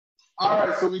All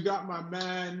right, so we got my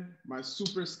man, my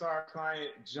superstar client,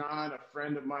 John, a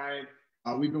friend of mine.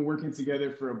 We've been working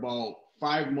together for about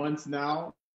 5 months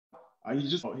now. He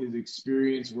just his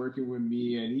experience working with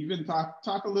me, and even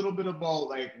talk a little bit about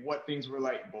like what things were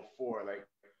like before. Like,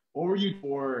 what were you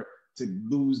for to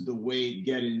lose the weight,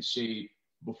 get in shape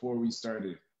before we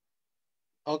started?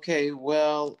 Okay,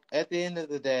 well, at the end of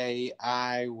the day,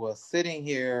 I was sitting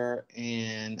here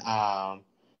and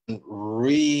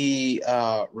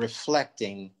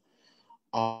reflecting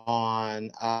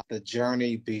on the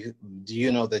journey,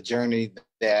 the journey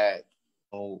that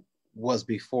was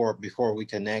before we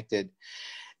connected,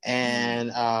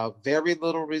 Mm, and very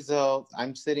little results.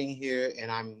 I'm sitting here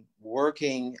and I'm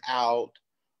working out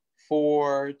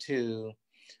 4 to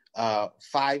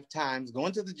 5 times,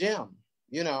 going to the gym.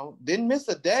 Didn't miss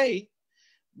a day.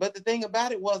 But the thing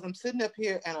about it was, I'm sitting up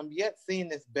here and I'm yet seeing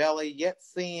this belly, yet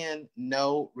seeing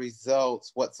no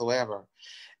results whatsoever.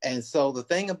 And so the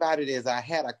thing about it is, I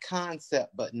had a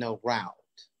concept, but no route.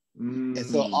 And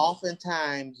so mm,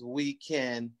 oftentimes we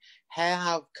can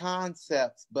have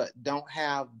concepts, but don't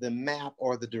have the map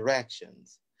or the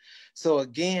directions. So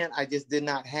again, I just did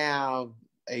not have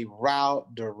a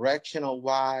route directional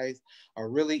wise, or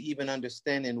really even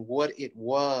understanding what it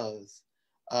was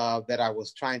that I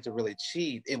was trying to really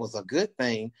achieve. It was a good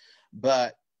thing,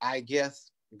 but I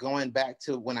guess going back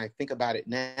to when I think about it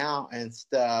now and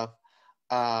stuff,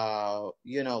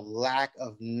 lack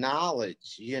of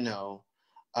knowledge,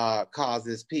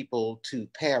 causes people to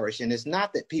perish. And it's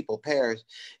not that people perish,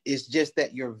 it's just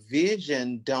that your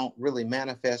vision don't really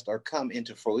manifest or come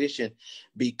into fruition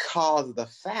because of the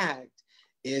fact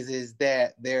is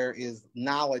that there is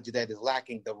knowledge that is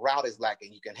lacking, the route is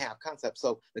lacking. You can have concepts,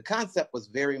 so the concept was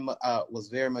very much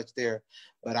there,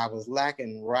 but I was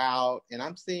lacking route. And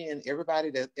I'm seeing everybody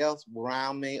that else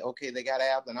around me, okay, they got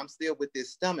abs, and I'm still with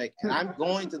this stomach, and I'm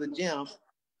going to the gym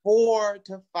 4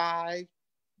 to 5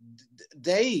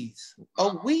 days a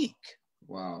wow, week.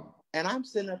 wow. And I'm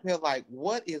sitting up here like,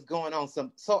 what is going on?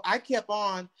 So I kept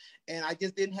on, and I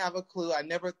just didn't have a clue. I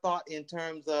never thought in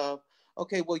terms of,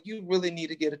 okay, well, you really need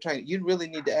to get a trainer. You really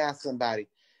need to ask somebody.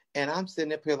 And I'm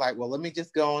sitting up here like, well, let me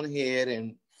just go on ahead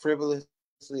and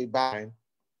frivolously buy.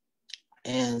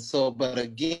 And so, but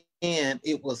again,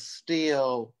 it was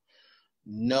still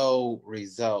no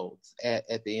results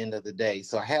at the end of the day.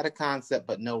 So I had a concept,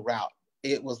 but no route.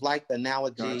 It was like the Got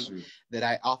analogy you. that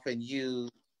I often use.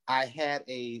 I had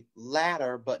a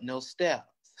ladder, but no steps.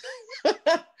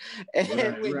 And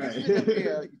Right, when you sit up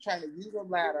here, right. you're trying to use a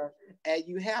ladder and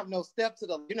you have no steps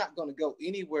you're not going to go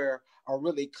anywhere or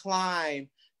really climb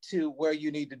to where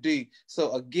you need to be.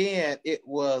 So again, it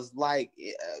was like,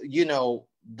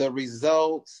 the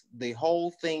results, the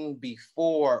whole thing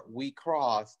before we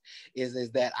crossed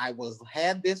is that I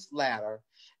had this ladder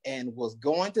and was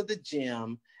going to the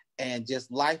gym, and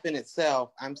just life in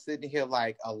itself. I'm sitting here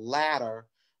like a ladder,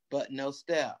 but no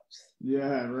steps.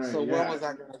 Yeah, right. So where Yeah, was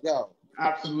I going to go?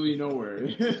 absolutely nowhere.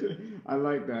 I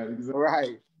like that.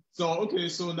 Right. So, okay,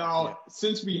 so Yeah. now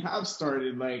since we have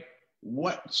started, like,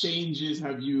 what changes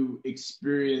have you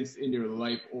experienced in your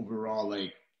life overall?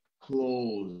 Like,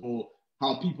 clothes, or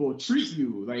how people treat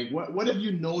you? Like, what have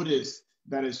you noticed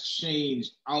that has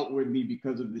changed outwardly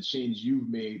because of the change you've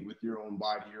made with your own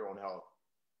body, your own health?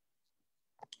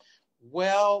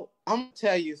 Well, I'm gonna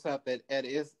tell you something, and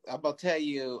I'm gonna tell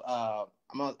you. I'm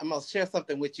gonna share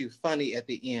something with you funny at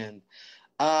the end.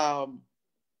 Um,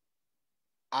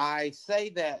 I say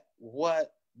that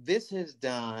what this has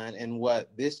done and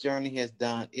what this journey has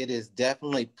done, it has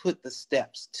definitely put the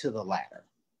steps to the ladder.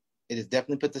 It has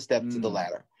definitely put the steps to the Mm,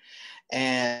 ladder.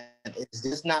 And it's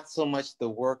just not so much the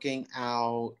working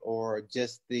out or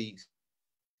just the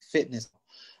fitness,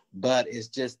 but it's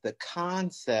just the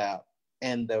concept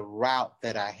and the route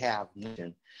that I have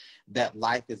that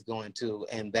life is going to,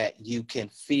 and that you can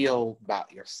feel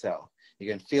about yourself. You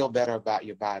can feel better about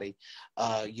your body.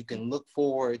 You can look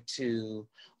forward to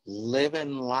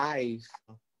living life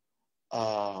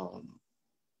um,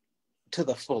 to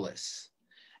the fullest.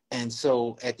 And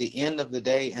so at the end of the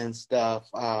day and stuff,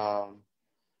 I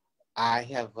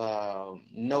have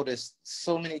noticed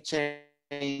so many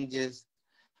changes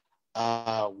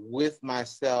with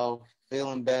myself,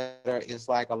 feeling better. It's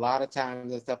like a lot of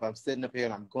times and stuff, I'm sitting up here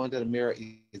and I'm going to the mirror.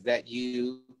 Is that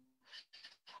you?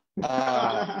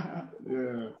 Uh,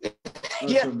 yeah,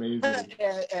 that's yeah. amazing.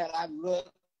 And I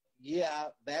look, yeah,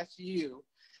 that's you.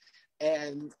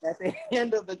 And at the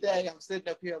end of the day, I'm sitting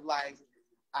up here like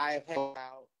I've had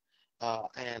out.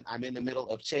 And I'm in the middle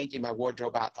of changing my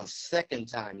wardrobe out a second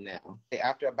time now.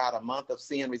 After about a month of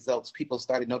seeing results, people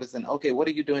started noticing, okay, what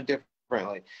are you doing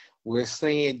differently? We're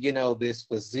seeing, this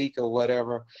physique or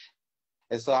whatever.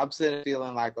 And so I'm sitting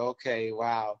feeling like, okay,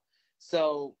 wow.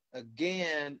 So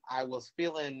again, I was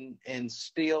feeling and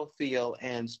still feel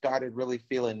and started really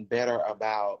feeling better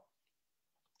about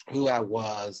who I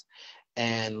was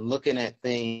and looking at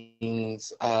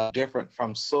things different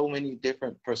from so many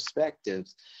different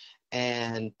perspectives.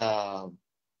 And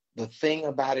the thing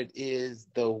about it is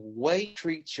the way you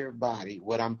treat your body,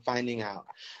 what I'm finding out,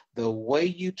 the way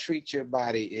you treat your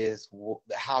body is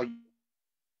how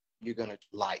you're going to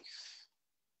life.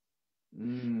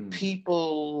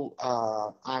 People,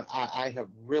 I have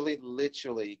really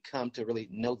literally come to really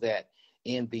know that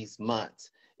in these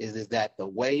months is that the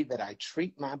way that I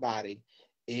treat my body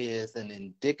is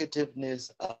an indicativeness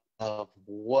of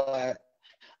what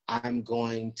I'm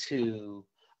going to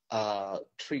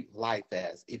treat life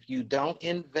as. If you don't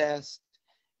invest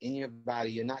in your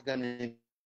body, you're not going to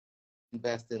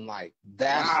invest in life.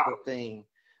 That's the thing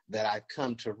that I've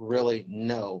come to really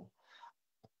know.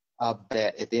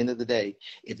 That at the end of the day,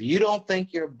 if you don't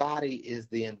think your body is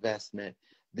the investment,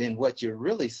 then what you're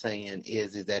really saying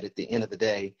is that at the end of the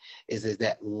day, is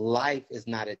that life is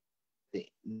not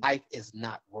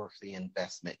worth the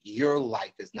investment. Your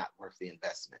life is not worth the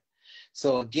investment.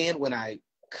 So again, when I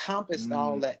compassed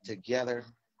all that together,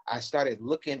 I started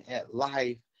looking at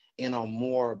life in a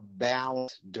more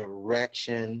balanced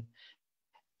direction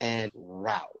and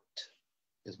route,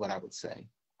 is what I would say.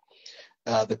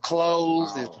 The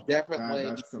clothes is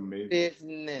definitely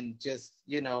fitting and just,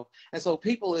 and so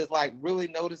people is like really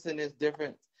noticing this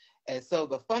difference. And so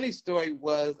the funny story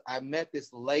was I met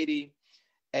this lady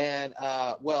and,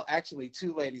 well, actually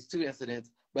two ladies, two incidents,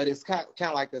 but it's kind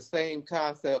of like the same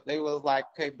concept. They was like,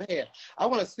 okay, man, I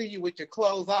want to see you with your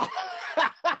clothes on.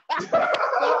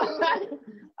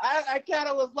 I kind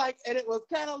of was like, and it was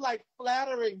kind of like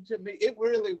flattering to me. It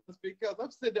really was, because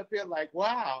I'm sitting up here like,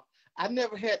 wow, I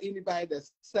never had anybody that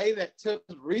say that to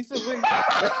me recently.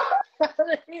 I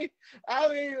mean,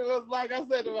 it was like I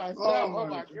said to myself, oh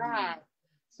my God.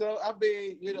 So, I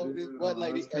mean, this one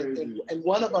lady, and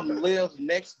one of them lives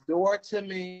next door to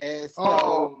me. And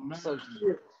so,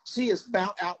 she has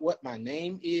found out what my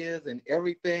name is and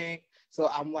everything. So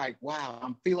I'm like, wow,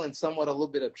 I'm feeling somewhat a little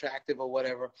bit attractive or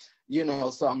whatever,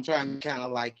 so I'm trying to kind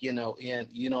of like,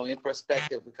 in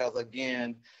perspective, because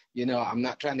again, I'm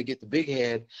not trying to get the big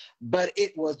head, but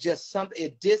it was just something,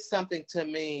 it did something to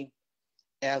me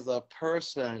as a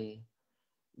person,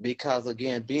 because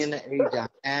again, being the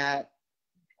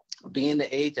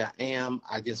age I am,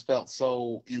 I just felt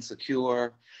so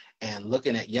insecure, and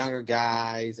looking at younger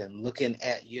guys and looking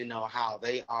at, how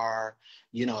they are,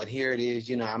 and here it is,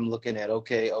 I'm looking at,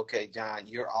 okay, John,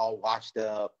 you're all washed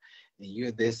up and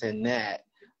you're this and that.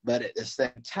 But at the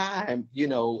same time,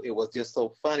 it was just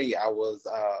so funny. I was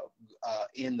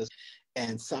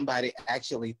and somebody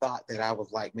actually thought that I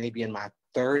was like maybe in my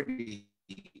 30s.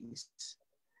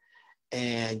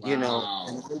 And, and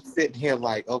I'm sitting here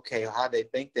like, okay, how they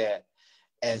think that?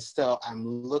 And so I'm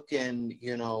looking,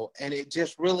 and it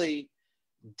just really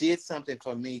did something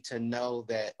for me to know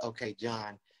that, okay,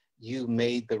 John, you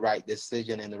made the right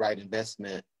decision and the right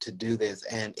investment to do this.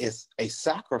 And it's a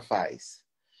sacrifice,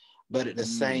 but at the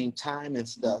same time and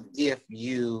stuff, if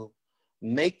you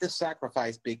make the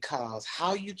sacrifice, because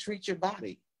how you treat your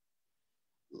body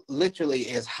literally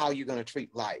is how you're going to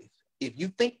treat life. If you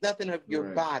think nothing of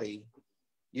your body,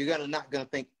 you're not going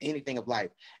to think anything of life.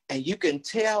 And you can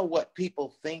tell what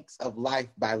people think of life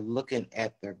by looking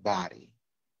at their body.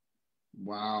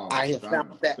 Wow. I have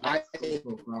found that I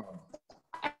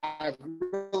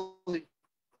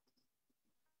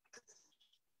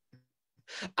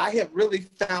have really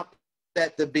found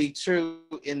that to be true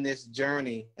in this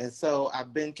journey. And so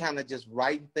I've been kind of just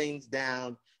writing things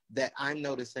down that I'm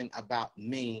noticing about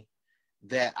me,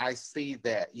 that I see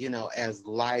that, as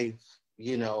life,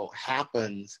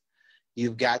 happens,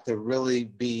 you've got to really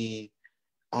be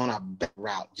on a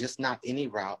route, just not any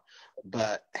route,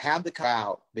 but have the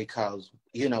route, because,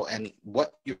 and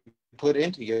what you put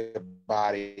into your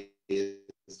body is,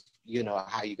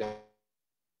 how you're going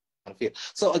to feel.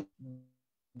 So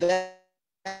that's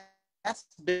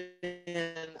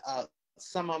been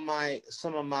some of my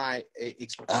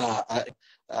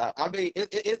I mean,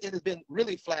 it has been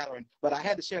really flattering, but I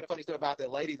had to share the funny story about the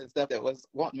ladies and stuff that was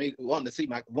wanting to see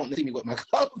me with my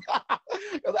clothes on.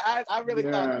 Because I really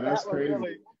thought that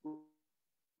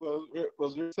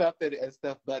was really something and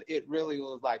stuff, but it really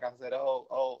was like, I said,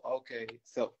 oh, okay.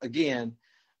 So again,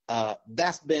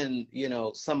 that's been,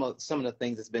 some of the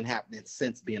things that's been happening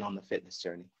since being on the fitness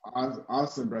journey.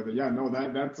 Awesome, brother. Yeah, no,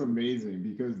 that's amazing,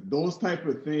 because those type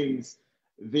of things,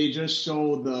 they just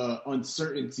show the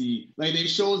uncertainty. Like, it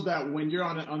shows that when you're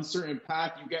on an uncertain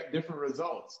path, you get different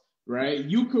results. right?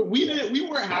 We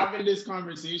weren't having this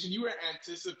conversation. You were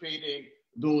anticipating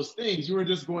those things. You were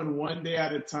just going one day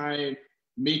at a time,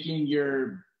 making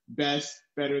your best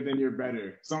better than your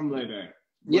better, something like that.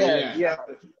 But Yeah, yeah.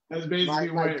 that's basically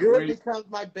My good becomes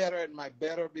my better, and my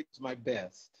better becomes my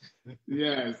best.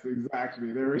 Yes,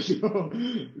 exactly. There we go.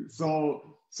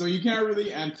 So you can't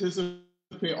really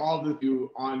anticipate all the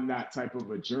you on that type of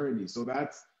a journey. So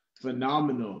that's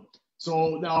phenomenal.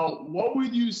 So now, what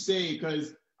would you say?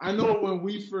 Because I know when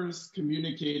we first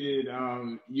communicated,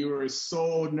 you were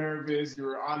so nervous. You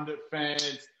were on the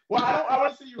fence. Well, I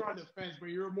wouldn't say you were on the fence, but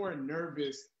you were more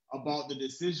nervous about the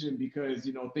decision because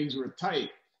things were tight.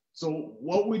 So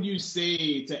what would you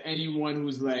say to anyone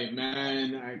who's like,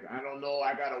 man, I don't know,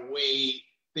 I gotta wait.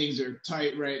 Things are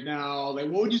tight right now. Like,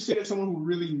 what would you say to someone who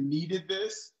really needed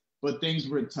this, but things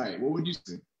were tight? What would you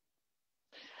say?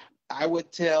 I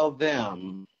would tell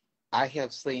them, I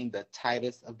have seen the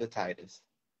tightest of the tightest.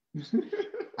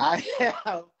 I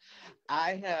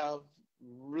have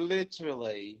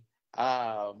literally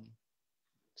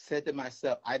said to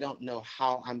myself, I don't know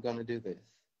how I'm going to do this.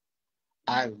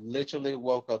 I literally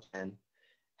woke up and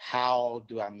how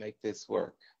do I make this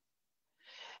work?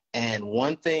 And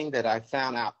one thing that I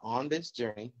found out on this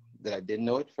journey that I didn't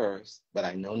know at first, but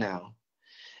I know now,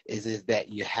 is that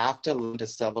you have to learn to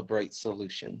celebrate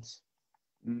solutions.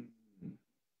 Mm-hmm.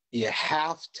 You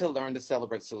have to learn to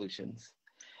celebrate solutions.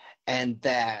 And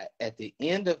that at the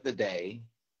end of the day,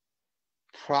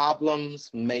 problems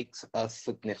makes us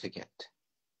significant.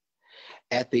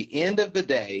 At the end of the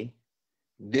day,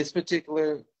 this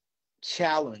particular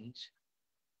challenge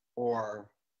or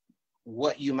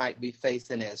what you might be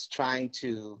facing as trying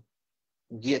to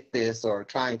get this or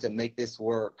trying to make this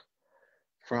work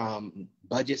from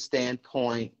budget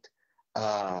standpoint,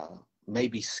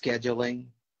 maybe scheduling,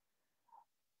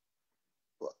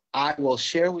 I will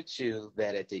share with you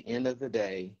that at the end of the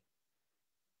day,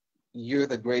 you're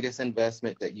the greatest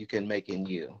investment that you can make in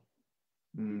you.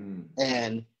 Mm.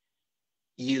 And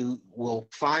you will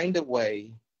find a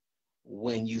way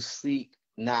when you seek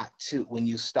not to, when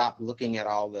you stop looking at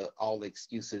all the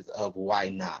excuses of why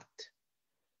not.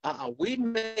 We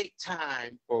make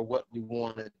time for what we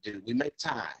want to do. We make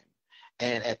time.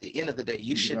 And at the end of the day,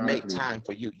 you should make time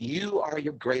for you. You are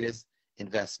your greatest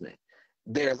investment.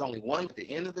 There's only one. At the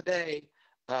end of the day,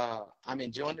 I'm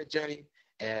enjoying the journey.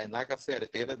 And like I said,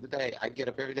 at the end of the day, I get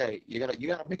up every day. You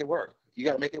gotta make it work. You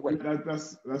gotta make it work.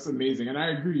 That's amazing. And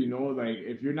I agree, like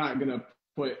if you're not gonna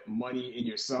put money in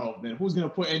yourself, then who's gonna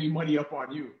put any money up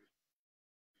on you?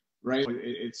 Right?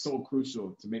 It's so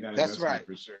crucial to make that investment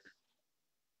for sure.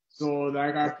 So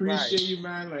like I appreciate you,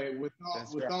 man. Like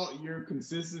without your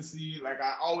consistency, like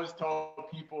I always tell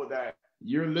people that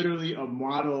you're literally a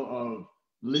model of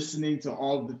listening to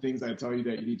all the things I tell you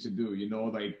that you need to do.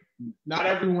 Like not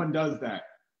everyone does that.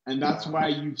 And that's why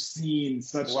you've seen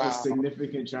such a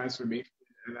significant transformation.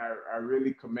 And I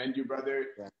really commend you, brother.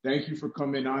 Yeah. Thank you for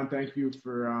coming on. Thank you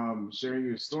for sharing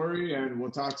your story. And we'll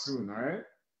talk soon, all right?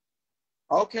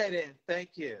 Okay, then.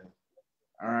 Thank you.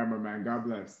 All right, my man. God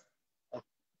bless.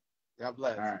 God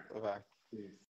bless. All right. Bye-bye. Peace.